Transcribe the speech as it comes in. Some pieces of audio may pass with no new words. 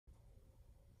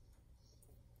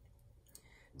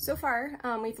So far,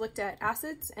 we've looked at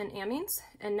acids and amines,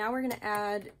 and now we're going to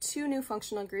add two new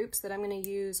functional groups that I'm going to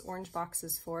use orange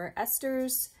boxes for,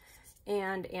 esters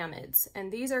and amides.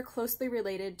 And these are closely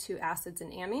related to acids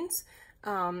and amines,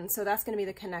 so that's going to be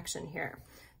the connection here.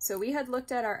 So we had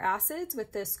looked at our acids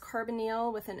with this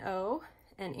carbonyl with an O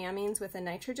and amines with a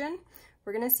nitrogen.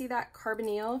 We're going to see that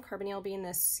carbonyl being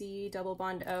this C double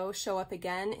bond O, show up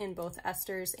again in both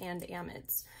esters and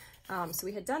amides. So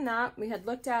we had done that. We had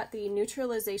looked at the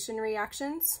neutralization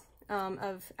reactions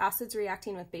of acids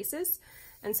reacting with bases.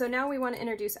 And so now we want to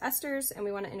introduce esters and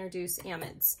we want to introduce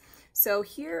amides. So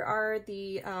here are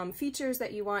the features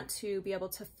that you want to be able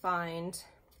to find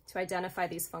to identify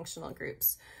these functional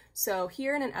groups. So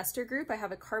here in an ester group, I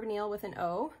have a carbonyl with an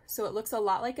O. So it looks a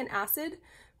lot like an acid,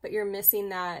 but you're missing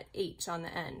that H on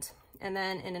the end. And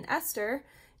then in an ester,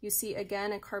 you see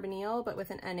again a carbonyl, but with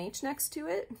an NH next to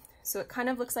it. So it kind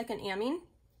of looks like an amine,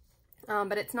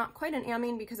 but it's not quite an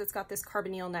amine because it's got this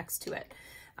carbonyl next to it.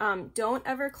 Don't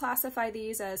ever classify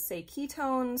these as, say,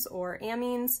 ketones or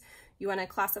amines. You want to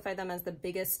classify them as the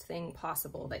biggest thing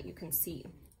possible that you can see.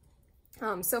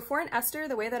 So for an ester,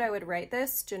 the way that I would write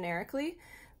this generically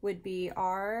would be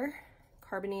R,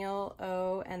 carbonyl,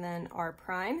 O, and then R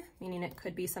prime, meaning it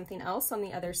could be something else on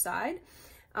the other side.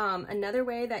 Another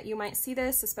way that you might see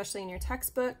this, especially in your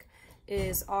textbook,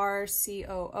 is R,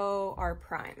 COO, R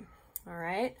prime. All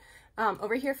right.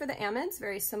 Over here for the amides,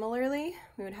 very similarly,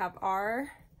 we would have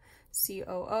R,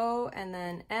 COO, and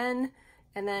then N,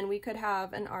 and then we could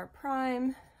have an R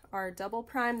prime, R double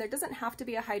prime. There doesn't have to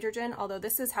be a hydrogen, although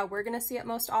this is how we're going to see it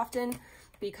most often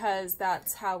because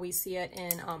that's how we see it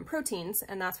in proteins,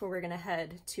 and that's where we're going to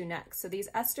head to next. So these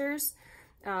esters,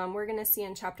 we're going to see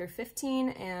in chapter 15,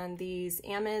 and these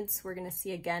amides we're going to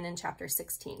see again in chapter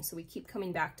 16. So we keep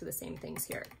coming back to the same things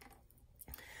here.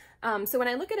 So when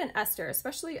I look at an ester,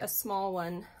 especially a small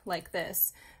one like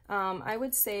this, I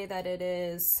would say that it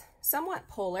is somewhat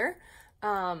polar,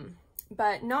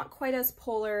 but not quite as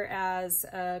polar as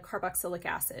a carboxylic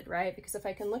acid, right? Because if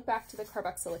I can look back to the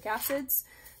carboxylic acids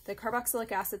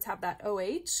have that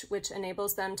OH, which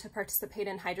enables them to participate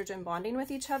in hydrogen bonding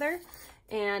with each other.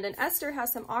 And an ester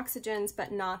has some oxygens,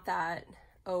 but not that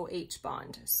OH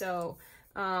bond. So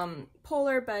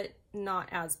polar, but not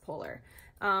as polar.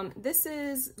 This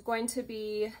is going to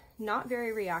be not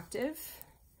very reactive,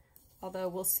 although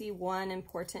we'll see one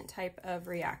important type of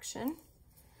reaction.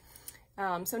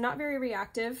 So not very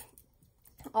reactive.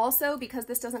 Also, because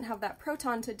this doesn't have that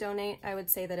proton to donate, I would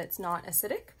say that it's not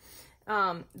acidic.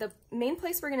 The main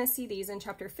place we're going to see these in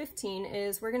chapter 15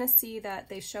 is we're going to see that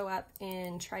they show up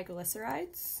in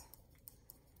triglycerides.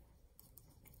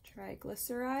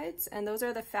 And those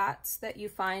are the fats that you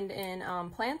find in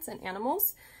plants and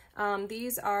animals.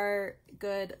 These are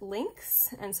good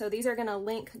links, and so these are going to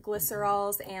link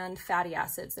glycerols and fatty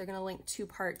acids. They're going to link two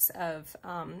parts of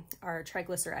our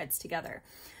triglycerides together.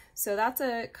 So that's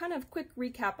a kind of quick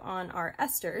recap on our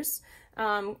esters.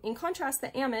 In contrast, the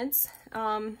amides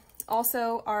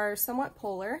also are somewhat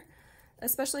polar,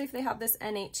 especially if they have this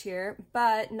NH here,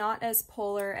 but not as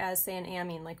polar as, say, an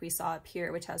amine like we saw up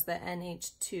here, which has the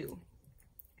NH2.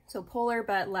 So polar,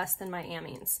 but less than my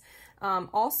amines.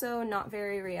 Also not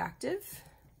very reactive.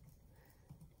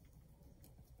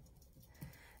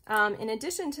 In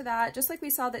addition to that, just like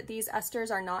we saw that these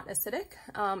esters are not acidic,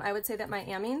 I would say that my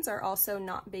amines are also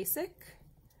not basic.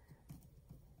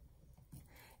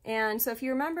 And so if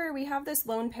you remember, we have this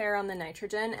lone pair on the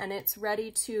nitrogen, and it's ready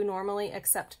to normally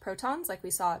accept protons like we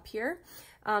saw up here.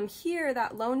 Here,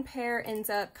 that lone pair ends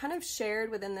up kind of shared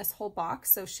within this whole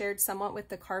box, so shared somewhat with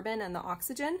the carbon and the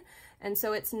oxygen, and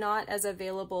so it's not as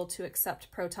available to accept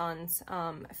protons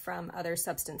from other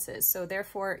substances. So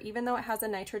therefore, even though it has a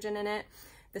nitrogen in it,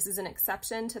 this is an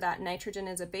exception to that nitrogen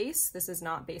is a base. This is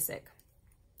not basic.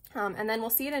 And then we'll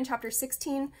see it in chapter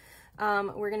 16.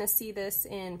 We're going to see this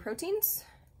in proteins.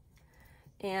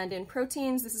 And in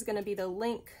proteins, this is going to be the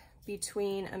link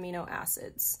between amino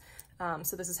acids.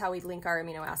 So this is how we link our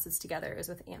amino acids together, is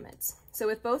with amides. So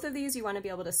with both of these, you want to be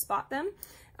able to spot them.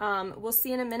 We'll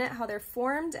see in a minute how they're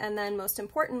formed, and then most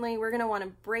importantly, we're going to want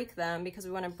to break them because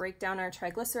we want to break down our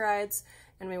triglycerides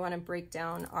and we want to break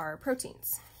down our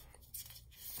proteins.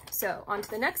 So on to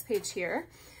the next page here,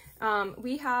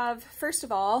 we have, first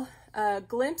of all, a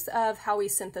glimpse of how we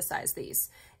synthesize these.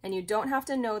 And you don't have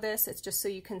to know this, it's just so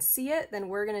you can see it, then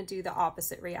we're going to do the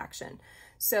opposite reaction.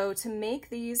 So to make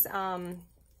these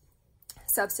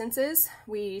substances,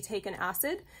 we take an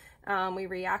acid, we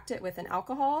react it with an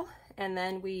alcohol, and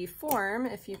then we form,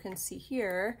 if you can see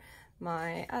here,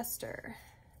 my ester.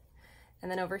 And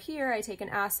then over here, I take an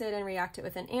acid and react it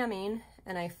with an amine,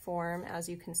 and I form, as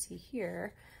you can see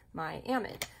here, my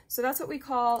amide. So that's what we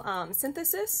call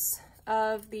synthesis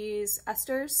of these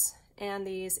esters and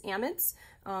these amides,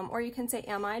 or you can say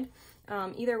amide,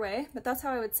 either way, but that's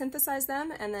how I would synthesize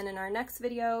them, and then in our next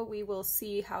video we will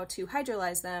see how to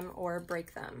hydrolyze them or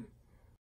break them.